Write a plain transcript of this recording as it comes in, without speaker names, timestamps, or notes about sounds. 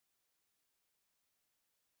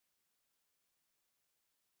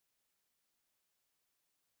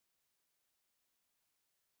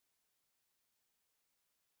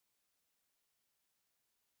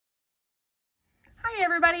Hi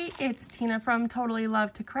everybody, it's Tina from Totally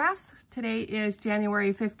Love to Crafts. Today is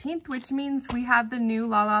January 15th, which means we have the new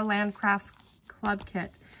La La Land Crafts Club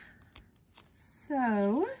Kit.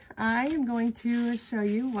 So I am going to show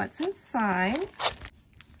you what's inside.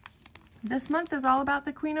 This month is all about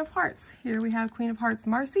the Queen of Hearts. Here we have Queen of Hearts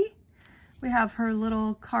Marci. We have her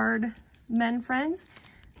little card men friends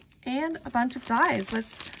and a bunch of dies.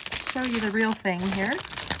 Let's show you the real thing here.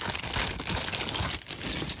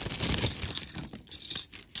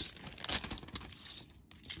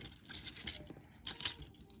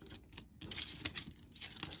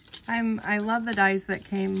 I love the dies that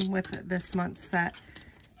came with this month's set.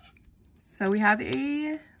 So we have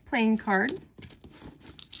a playing card.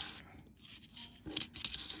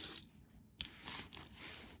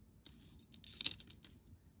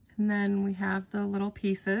 And then we have the little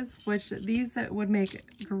pieces, which these would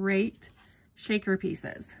make great shaker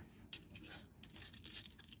pieces.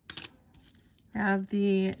 We have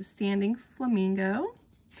the standing flamingo.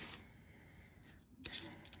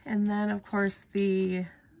 And then of course the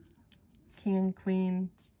King and Queen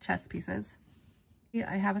chess pieces.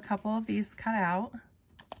 I have a couple of these cut out.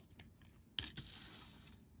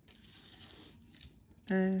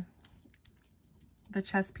 The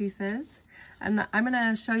chess pieces. And I'm going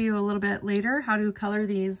to show you a little bit later how to color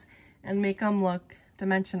these and make them look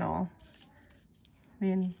dimensional. I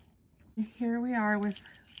mean, here we are with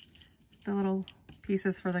the little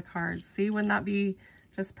pieces for the cards. See, wouldn't that be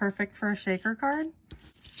just perfect for a shaker card?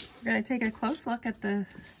 We're going to take a close look at the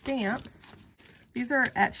stamps. These are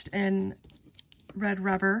etched in red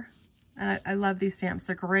rubber. I love these stamps.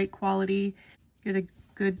 They're great quality. Get a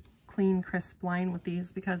good, clean, crisp line with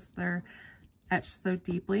these because they're etched so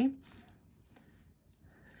deeply.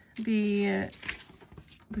 The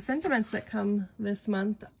sentiments that come this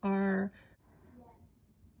month are,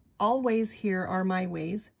 all ways here are my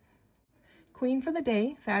ways. Queen for the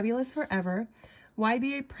day, fabulous forever. Why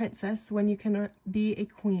be a princess when you can be a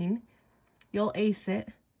queen? You'll ace it.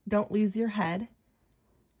 Don't lose your head.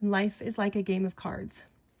 Life is like a game of cards.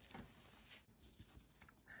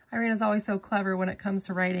 Irene is always so clever when it comes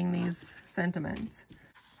to writing these sentiments.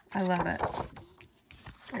 I love it.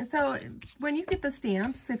 And so when you get the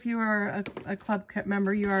stamps, if you are a club kit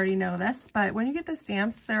member, you already know this, but when you get the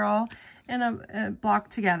stamps, they're all in a block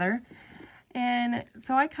together. And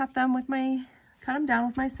so I cut them down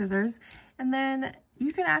with my scissors, and then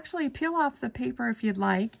you can actually peel off the paper if you'd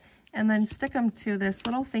like, and then stick them to this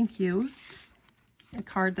little thank you, a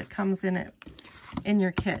card that comes in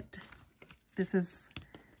your kit. This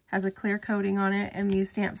has a clear coating on it, and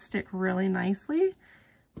these stamps stick really nicely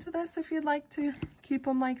to this if you'd like to keep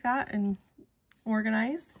them like that and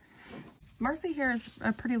organized. Marci here is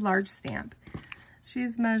a pretty large stamp.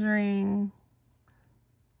 She's measuring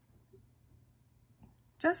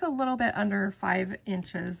just a little bit under 5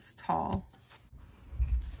 inches tall.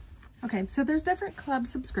 Okay, so there's different club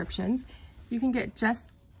subscriptions. You can get just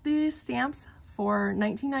the stamps for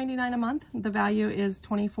 $19.99 a month. The value is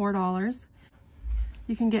 $24.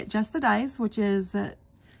 You can get just the dies, which is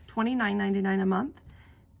 $29.99 a month.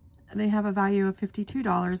 They have a value of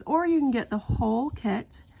 $52. Or you can get the whole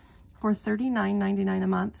kit for $39.99 a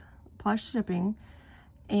month plus shipping,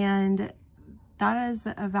 and that is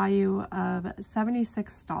a value of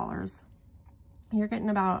 $76. You're getting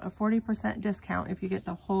about a 40% discount if you get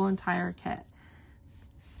the whole entire kit,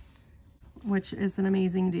 which is an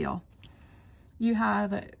amazing deal. You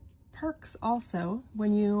have perks also.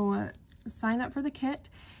 When you sign up for the kit,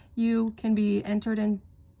 you can be entered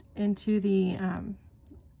into the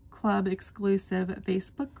club exclusive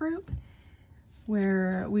Facebook group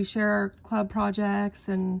where we share our club projects,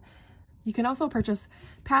 and you can also purchase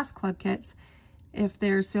past club kits if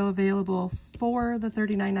they're still available for the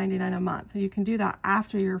 $39.99 a month. You can do that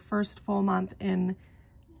after your first full month in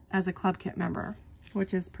as a club kit member,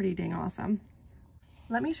 which is pretty dang awesome.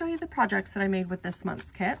 Let me show you the projects that I made with this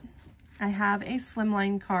month's kit. I have a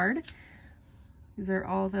slimline card. These are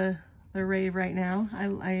all the rave right now.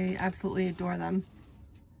 I absolutely adore them.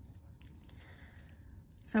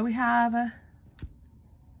 So we have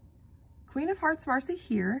Queen of Hearts Marci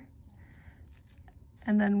here.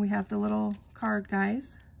 And then we have the little card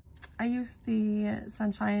guys. I use the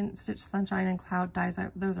Stitch Sunshine and Cloud dies.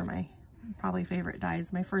 Those are my probably favorite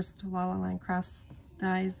dies. My first La La Land Crafts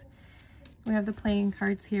dies. We have the playing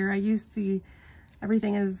cards here. I used the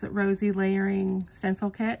Everything is Rosy layering stencil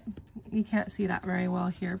kit. You can't see that very well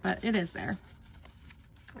here, but it is there.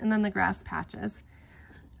 And then the grass patches.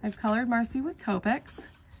 I've colored Marci with Copics.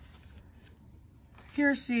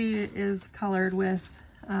 Here she is colored with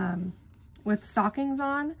stockings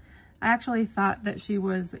on. I actually thought that she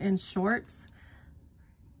was in shorts.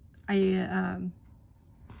 I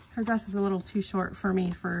her dress is a little too short for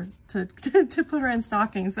me to put her in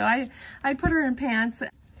stockings. So I put her in pants.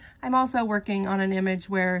 I'm also working on an image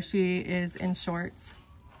where she is in shorts.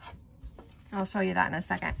 I'll show you that in a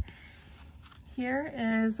second. Here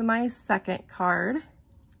is my second card.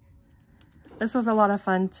 This was a lot of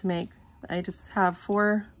fun to make. I just have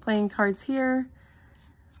 4 playing cards here.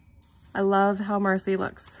 I love how Marci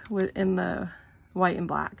looks in the white and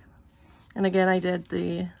black. And again, I did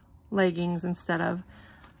the leggings instead of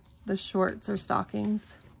the shorts or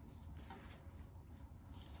stockings.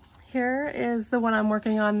 Here is the one I'm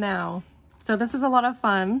working on now. So this is a lot of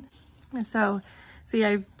fun. So see,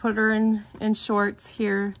 I put her in shorts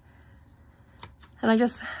here. And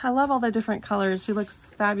I love all the different colors. She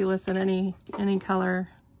looks fabulous in any color,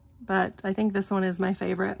 but I think this one is my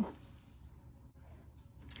favorite.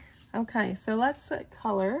 Okay, so let's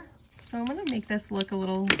color. So I'm gonna make this look a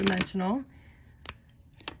little dimensional.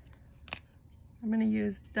 I'm gonna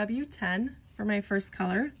use W10 for my first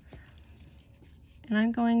color. And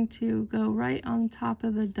I'm going to go right on top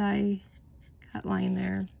of the die cut line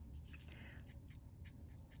there.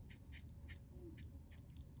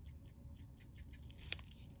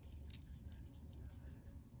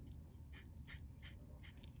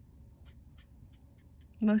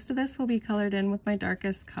 Most of this will be colored in with my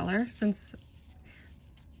darkest color since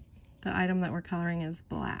the item that we're coloring is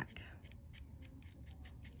black.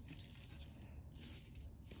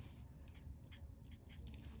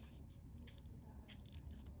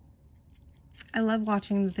 I love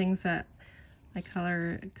watching the things that I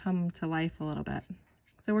color come to life a little bit.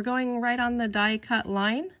 So we're going right on the die cut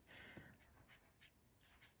line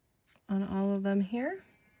on all of them here.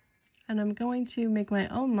 And I'm going to make my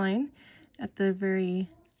own line at the very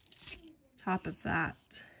top of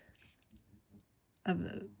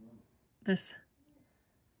this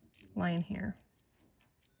line here.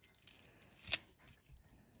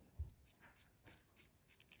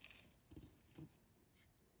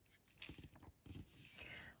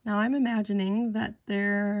 Now I'm imagining that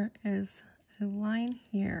there is a line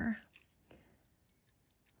here.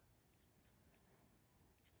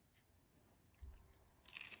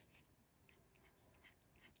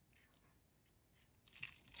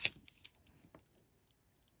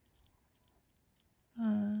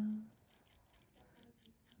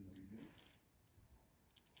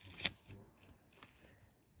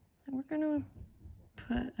 And we're going to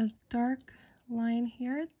put a dark line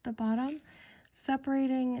here at the bottom,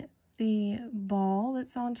 separating the ball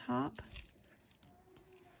that's on top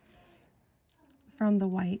from the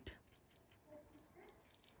white.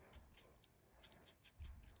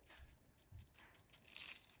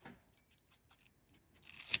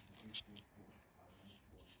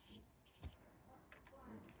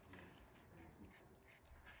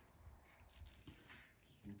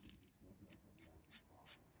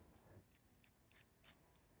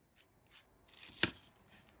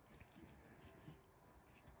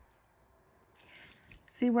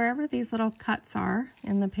 See, wherever these little cuts are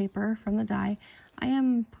in the paper from the die, I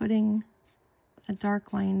am putting a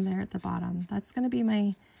dark line there at the bottom. That's going to be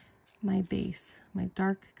my base, my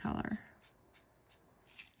dark color.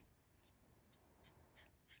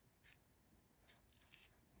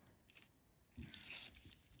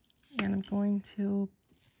 And I'm going to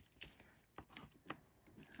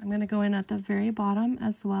go in at the very bottom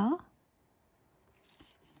as well.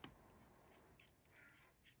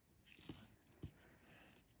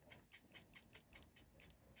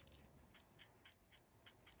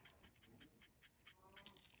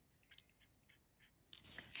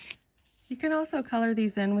 You can also color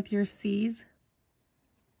these in with your C's.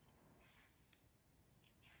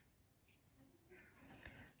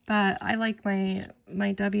 But I like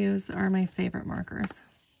my W's are my favorite markers.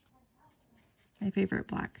 My favorite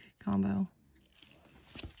black combo.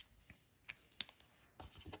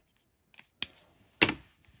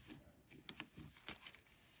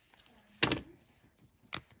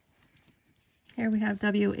 Here we have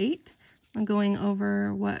W8. I'm going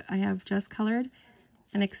over what I have just colored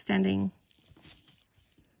and extending.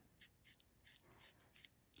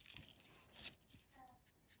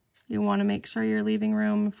 You want to make sure you're leaving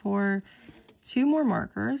room for 2 more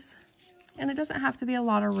markers, and it doesn't have to be a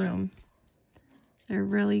lot of room. They're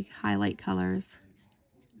really highlight colors.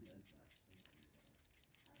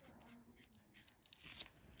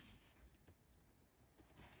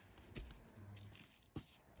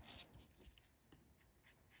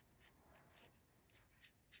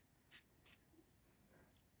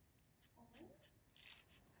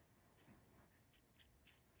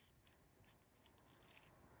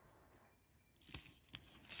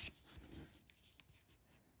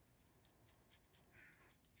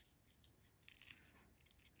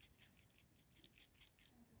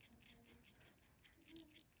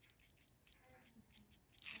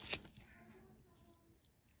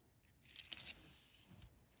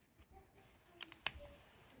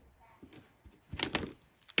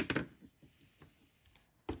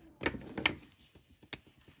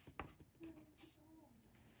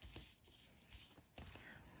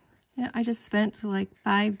 I just spent like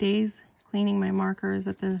 5 days cleaning my markers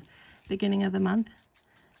at the beginning of the month.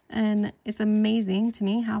 And it's amazing to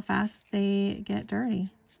me how fast they get dirty.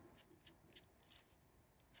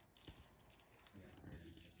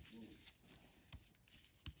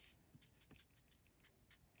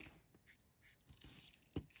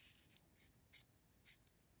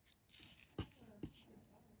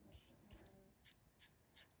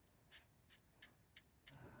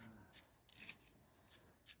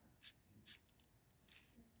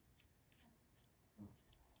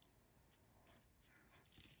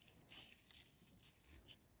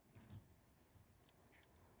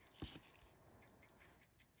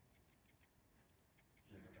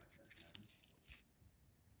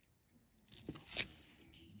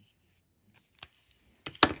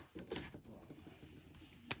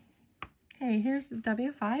 Okay, here's the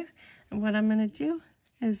W5, and what I'm going to do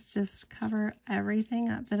is just cover everything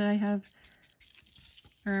up that I have,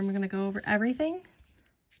 or I'm going to go over everything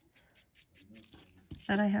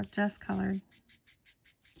that I have just colored.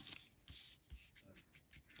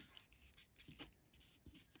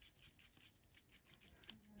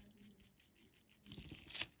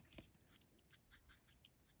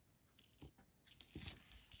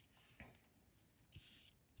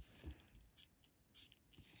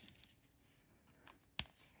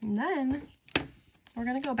 And then we're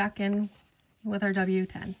going to go back in with our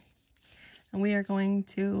W10, and we are going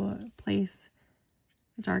to place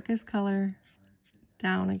the darkest color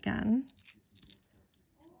down again,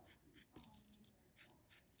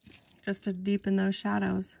 just to deepen those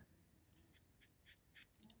shadows.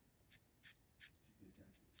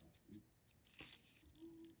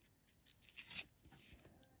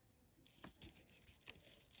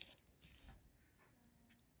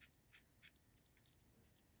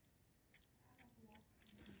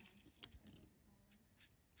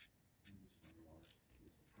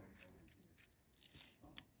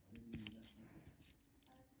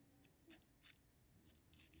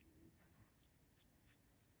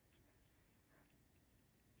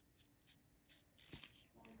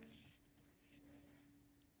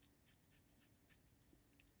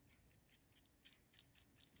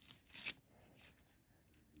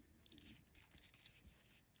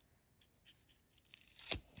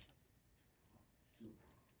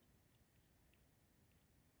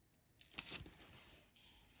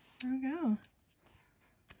 There we go.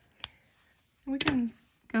 We can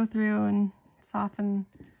go through and soften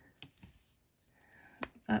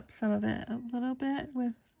up some of it a little bit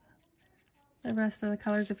with the rest of the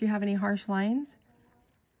colors if you have any harsh lines.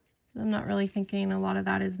 I'm not really thinking a lot of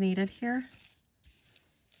that is needed here.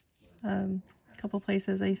 A couple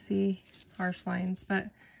places I see harsh lines, but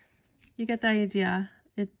you get the idea.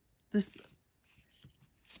 They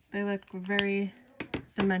look very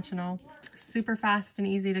dimensional, super fast and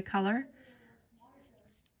easy to color,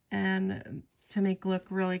 and to make look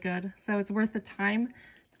really good. So it's worth the time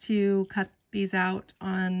to cut these out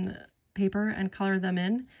on paper and color them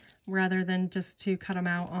in, rather than just to cut them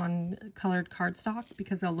out on colored cardstock,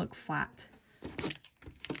 because they'll look flat.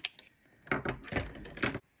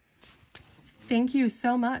 Thank you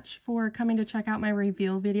so much for coming to check out my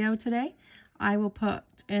reveal video today. I will put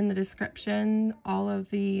in the description all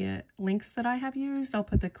of the links that I have used. I'll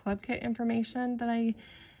put the club kit information that I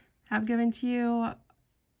have given to you,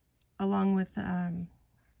 along with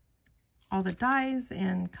all the dyes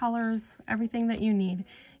and colors, everything that you need,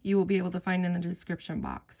 you will be able to find in the description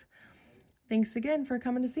box. Thanks again for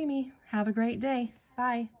coming to see me. Have a great day.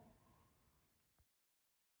 Bye.